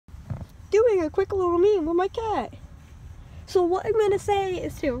doing a quick little meme with my cat. So what I'm gonna say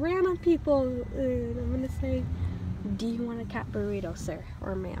is to random people, I'm gonna say, do you want a cat burrito, sir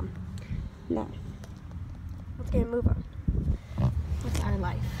or ma'am? No. Let's get move on. That's our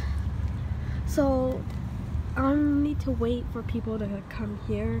life. So I need to wait for people to come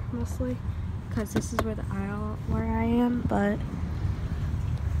here mostly, because this is where the aisle where I am, but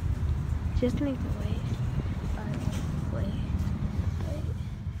just need to wait. Wait.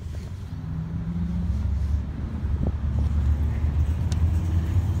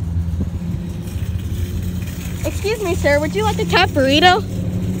 Excuse me, sir, would you like a cat burrito?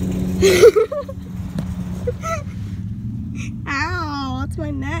 Ow, that's my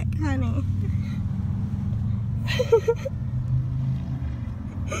neck, honey.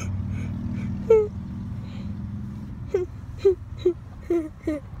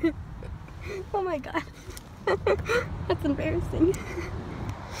 Oh my god. That's embarrassing.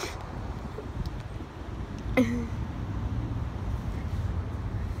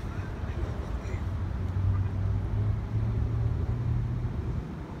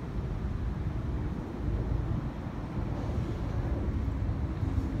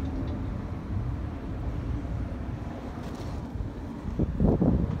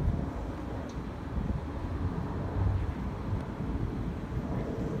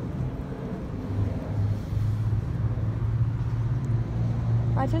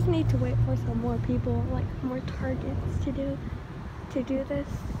 I just need to wait for some more people, like more targets to do this.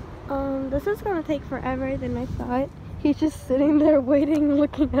 This is gonna take forever than I thought. He's just sitting there waiting,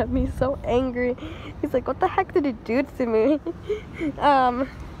 looking at me so angry. He's like, what the heck did it do to me?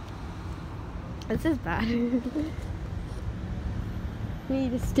 This is bad. Me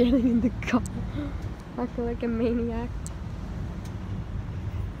just standing in the car. I feel like a maniac.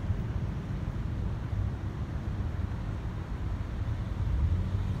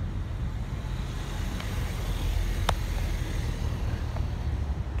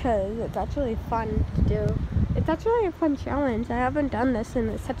 Because it's actually fun to do. It's actually a fun challenge. I haven't done this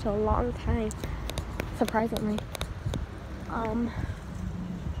in such a long time, surprisingly. Yeah.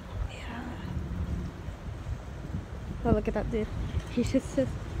 Oh, look at that dude. He's just,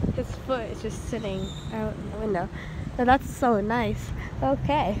 his foot is just sitting out in the window. So that's so nice.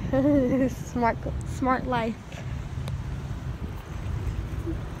 Okay. Smart life.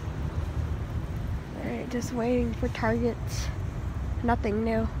 Alright, just waiting for targets. Nothing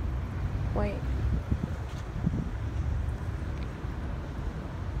new. Wait.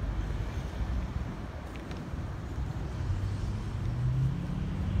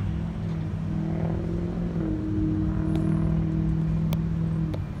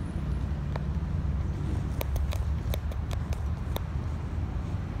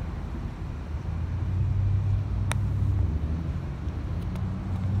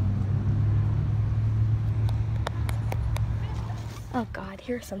 Oh god,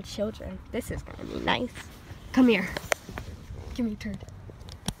 here are some children. This is gonna be nice. Come here. Give me a turn.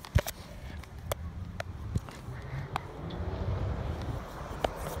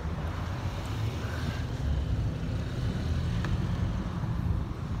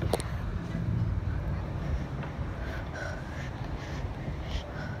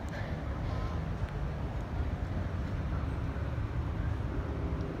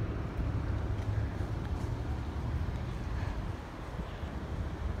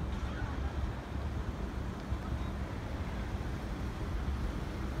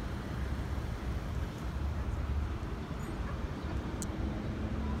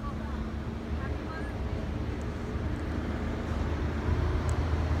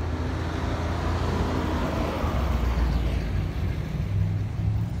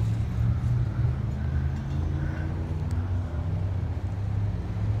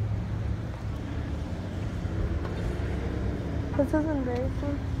 This is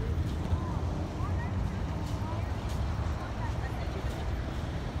embarrassing.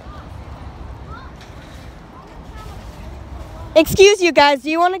 Excuse you guys, do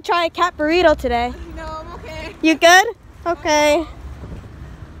you want to try a cat burrito today? No, I'm okay. You good? Okay.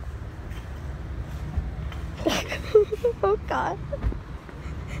 Oh god.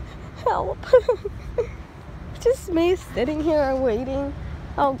 Help. Just me sitting here and waiting.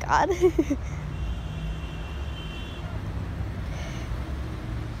 Oh god.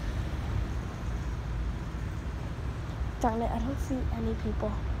 Darn it, I don't see any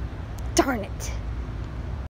people. Darn it.